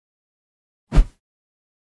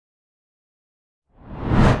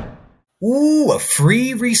Ooh, a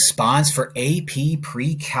free response for AP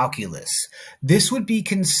Precalculus. This would be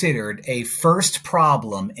considered a first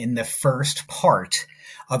problem in the first part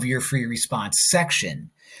of your free response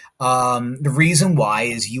section. The reason why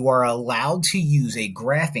is you are allowed to use a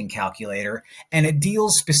graphing calculator, and it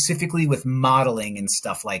deals specifically with modeling and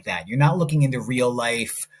stuff like that. You're not looking into real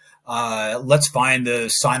life. Let's find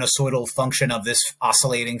the sinusoidal function of this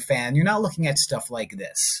oscillating fan. You're not looking at stuff like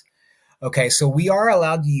this. Okay, so we are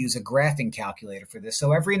allowed to use a graphing calculator for this.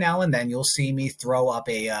 So every now and then you'll see me throw up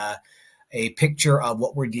a picture of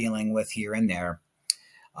what we're dealing with here and there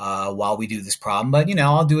while we do this problem. But,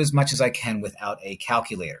 I'll do as much as I can without a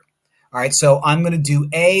calculator. All right, so I'm going to do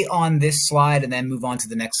A on this slide and then move on to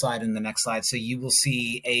the next slide and the next slide. So you will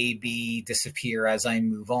see A, B disappear as I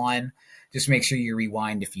move on. Just make sure you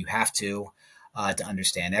rewind if you have to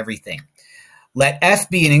understand everything. Let f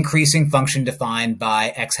be an increasing function defined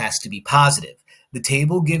by x has to be positive. The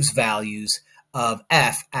table gives values of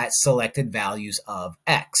f at selected values of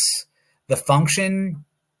x. The function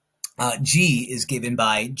g is given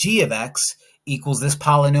by g of x equals this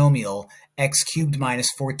polynomial x cubed minus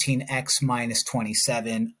 14x minus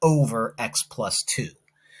 27 over x plus 2.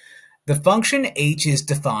 The function h is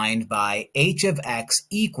defined by h of x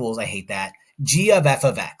equals, I hate that, g of f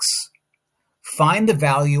of x. Find the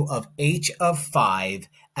value of h of 5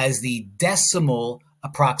 as the decimal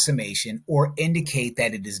approximation or indicate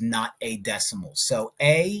that it is not a decimal. So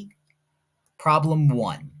A, problem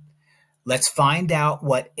 1. Let's find out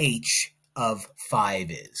what h of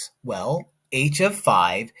 5 is. Well, h of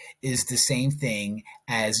 5 is the same thing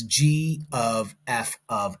as g of f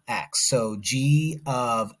of x. So g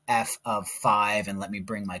of f of 5, and let me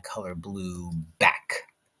bring my color blue back.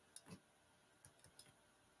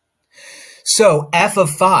 So f of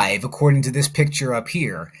 5, according to this picture up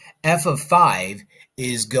here, f of 5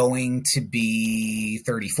 is going to be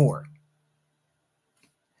 34.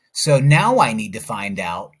 So now I need to find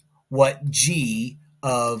out what g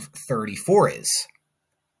of 34 is.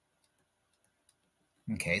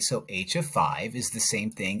 Okay, so h of 5 is the same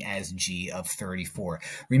thing as g of 34.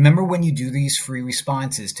 Remember when you do these free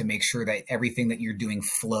responses to make sure that everything that you're doing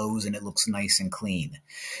flows and it looks nice and clean.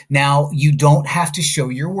 Now, you don't have to show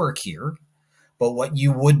your work here. But what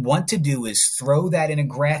you would want to do is throw that in a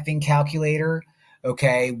graphing calculator,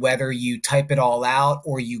 okay, whether you type it all out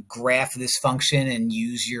or you graph this function and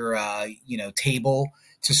use your table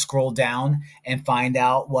to scroll down and find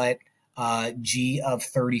out what g of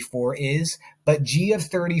 34 is. But g of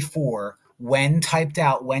 34, when typed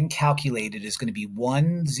out, when calculated, is going to be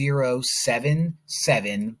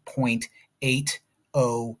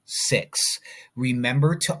 1077.806.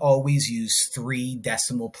 Remember to always use 3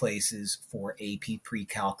 decimal places for AP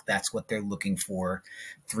Pre-Calc. That's what they're looking for,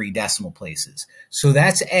 3 decimal places. So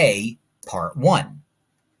that's A, part 1.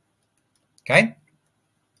 Okay?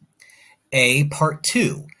 A, part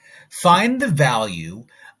 2. Find the value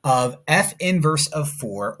of f inverse of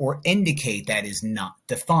 4 or indicate that is not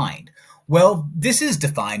defined. Well, this is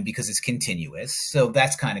defined because it's continuous, so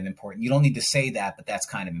that's kind of important. You don't need to say that, but that's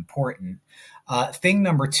kind of important. Thing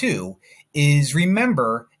number 2 is,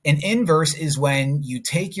 remember, an inverse is when you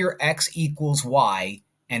take your x equals y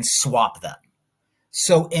and swap them.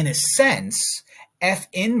 So in a sense, f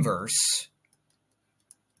inverse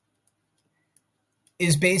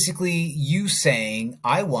is basically you saying,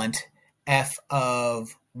 I want f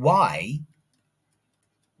of y,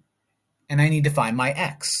 and I need to find my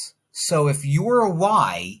x. So if your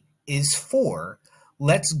y is 4,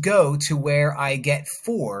 let's go to where I get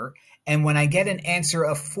 4, and when I get an answer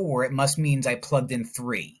of 4, it must mean I plugged in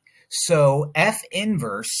 3. So f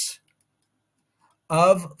inverse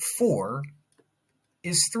of 4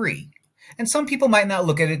 is 3. And some people might not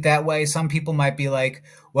look at it that way. Some people might be like,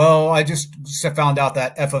 well, I just found out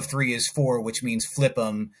that f of 3 is 4, which means flip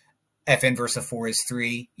them. F inverse of 4 is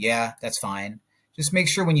 3. Yeah, that's fine. Just make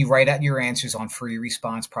sure when you write out your answers on free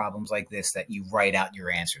response problems like this that you write out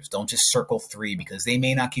your answers. Don't just circle 3 because they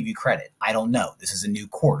may not give you credit. I don't know. This is a new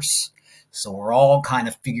course. So we're all kind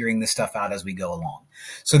of figuring this stuff out as we go along.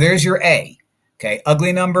 So there's your A. Okay,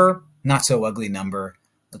 ugly number, not so ugly number.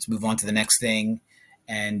 Let's move on to the next thing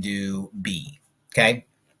and do B. Okay,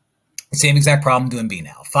 same exact problem doing B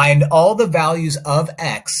now. Find all the values of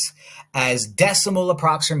x as decimal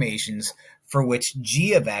approximations for which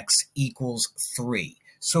g of x equals 3.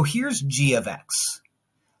 So here's g of x.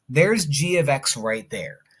 There's g of x right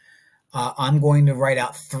there. I'm going to write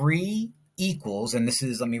out 3 equals, and this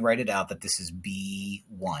is, let me write it out that this is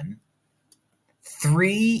B1.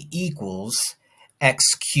 3 equals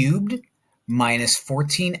x cubed minus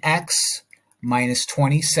 14x minus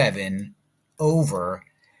 27 over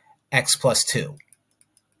x plus 2.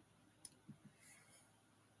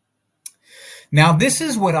 Now, this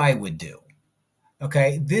is what I would do.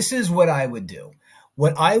 Okay, this is what I would do.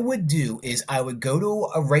 What I would do is I would go to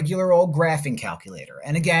a regular old graphing calculator.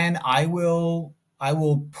 And again, I will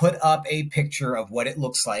put up a picture of what it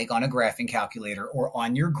looks like on a graphing calculator or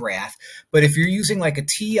on your graph. But if you're using like a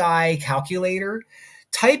TI calculator,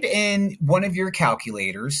 type in one of your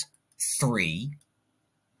calculators, 3.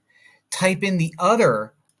 Type in the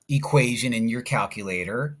other equation in your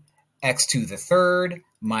calculator, x to the third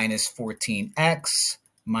minus 14x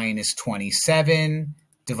minus 27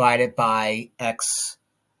 divided by x,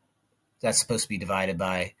 that's supposed to be divided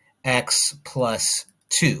by x plus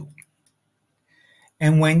 2.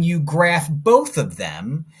 And when you graph both of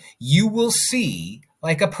them, you will see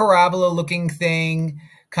like a parabola looking thing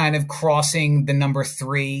kind of crossing the number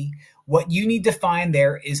 3. What you need to find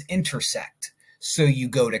there is intersect. So you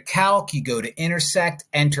go to calc, you go to intersect,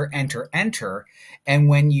 enter, enter, enter. And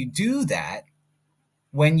when you do that,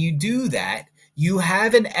 you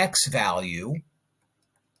have an x value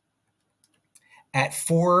at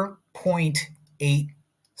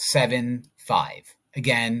 4.875.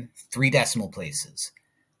 Again, 3 decimal places.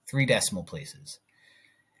 3 decimal places.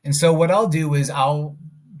 And so what I'll do is I'll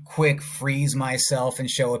quick freeze myself and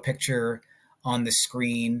show a picture on the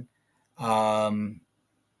screen of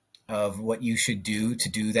what you should do to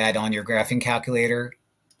do that on your graphing calculator.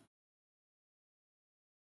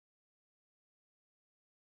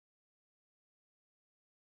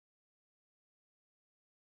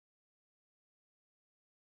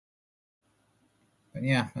 But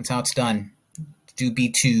yeah, that's how it's done. Do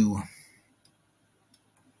B2.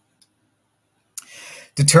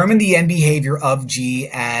 Determine the end behavior of G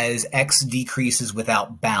as X decreases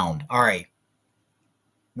without bound. All right.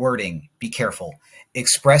 Wording, be careful.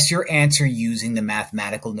 Express your answer using the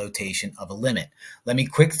mathematical notation of a limit. Let me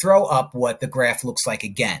quick throw up what the graph looks like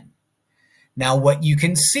again. Now, what you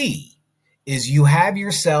can see is you have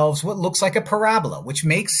yourselves what looks like a parabola, which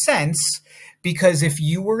makes sense because if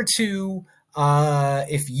you were to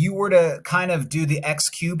kind of do the x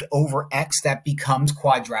cubed over x, that becomes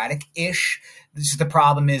quadratic-ish. The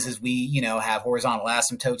problem is we, have horizontal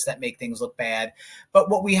asymptotes that make things look bad. But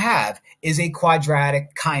what we have is a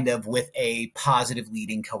quadratic kind of with a positive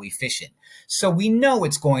leading coefficient. So we know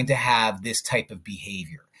it's going to have this type of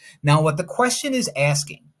behavior. Now, what the question is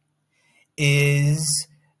asking is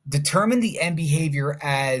determine the end behavior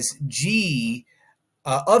as G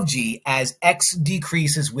of G as X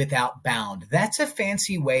decreases without bound. That's a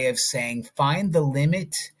fancy way of saying find the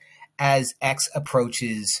limit as X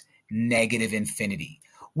approaches negative infinity.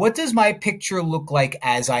 What does my picture look like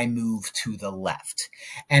as I move to the left?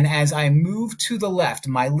 And as I move to the left,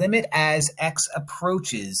 my limit as X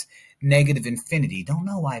approaches negative infinity. Don't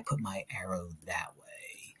know why I put my arrow that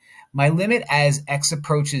way. My limit as X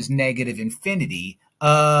approaches negative infinity of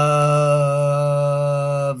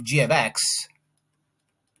G of X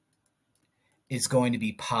is going to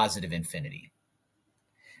be positive infinity.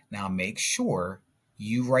 Now make sure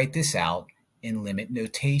you write this out in limit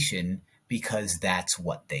notation because that's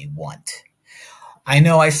what they want. I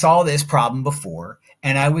know I saw this problem before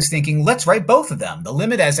and I was thinking, let's write both of them. The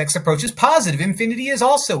limit as X approaches positive infinity is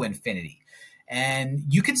also infinity. And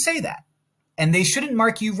you can say that. And they shouldn't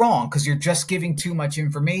mark you wrong because you're just giving too much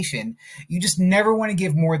information. You just never want to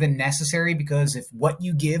give more than necessary because if what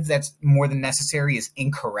you give that's more than necessary is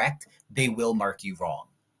incorrect, they will mark you wrong.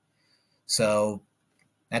 So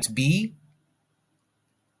that's B.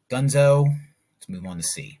 Dunzo. Let's move on to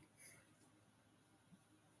C.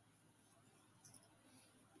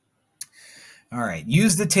 All right,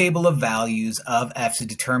 use the table of values of f to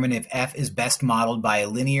determine if f is best modeled by a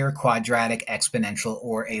linear, quadratic, exponential,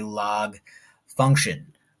 or a log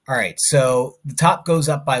function. All right, so the top goes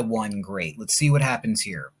up by 1. Great. Let's see what happens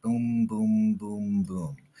here. Boom, boom, boom,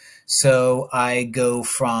 boom. So I go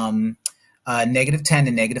from -10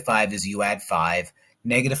 to -5 is you add 5.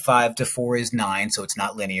 -5 to 4 is 9, so it's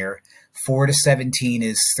not linear. 4 to 17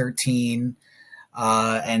 is 13,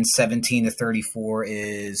 and 17 to 34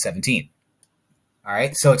 is 17. All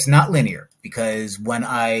right, so it's not linear because when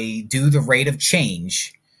I do the rate of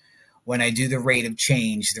change, the rate of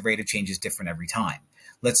change is different every time.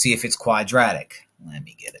 Let's see if it's quadratic. Let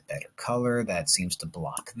me get a better color. That seems to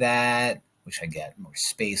block that. Wish I got more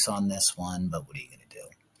space on this one, but what are you going to do?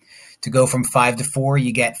 To go from 5 to 4,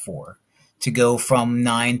 you get 4. To go from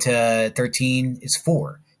 9 to 13 is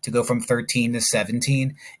 4. To go from 13 to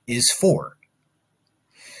 17 is 4.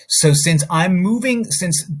 So since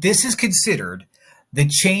this is considered the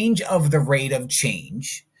change of the rate of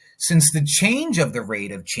change, since the change of the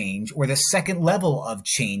rate of change, or the second level of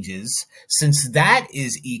changes, since that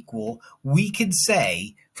is equal, we could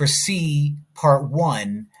say for C part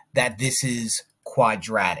 1 that this is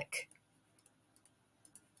quadratic.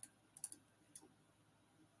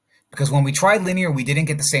 Because when we tried linear, we didn't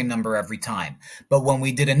get the same number every time. But when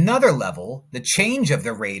we did another level, the change of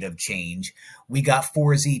the rate of change, we got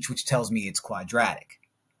 4s each, which tells me it's quadratic.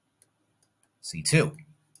 C2.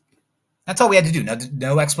 That's all we had to do,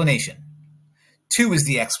 no explanation. 2 is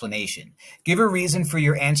the explanation. Give a reason for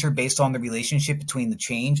your answer based on the relationship between the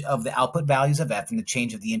change of the output values of f and the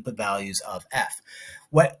change of the input values of f.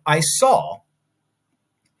 What I saw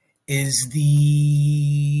is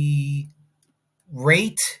the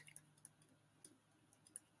rate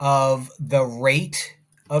of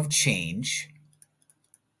change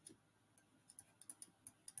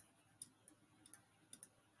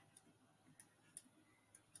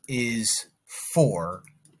is 4,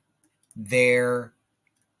 therefore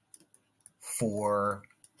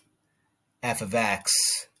f of x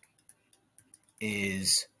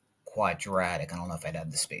is quadratic. I don't know if I'd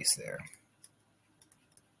add the space there.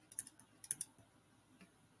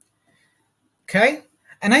 Okay?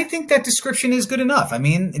 And I think that description is good enough. I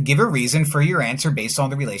mean, give a reason for your answer based on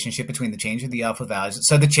the relationship between the change of the output values.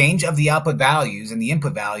 So the change of the output values and the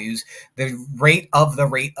input values, the rate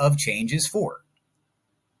of change is 4.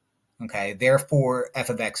 Okay, therefore f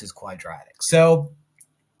of x is quadratic. So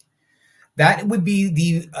that would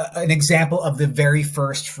be an example of the very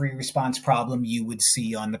first free response problem you would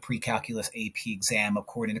see on the pre-calculus AP exam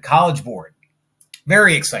according to College Board.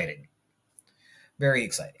 Very exciting. Very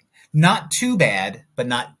exciting. Not too bad, but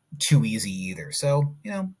not too easy either. So,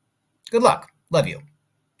 good luck. Love you.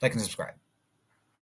 Like and subscribe.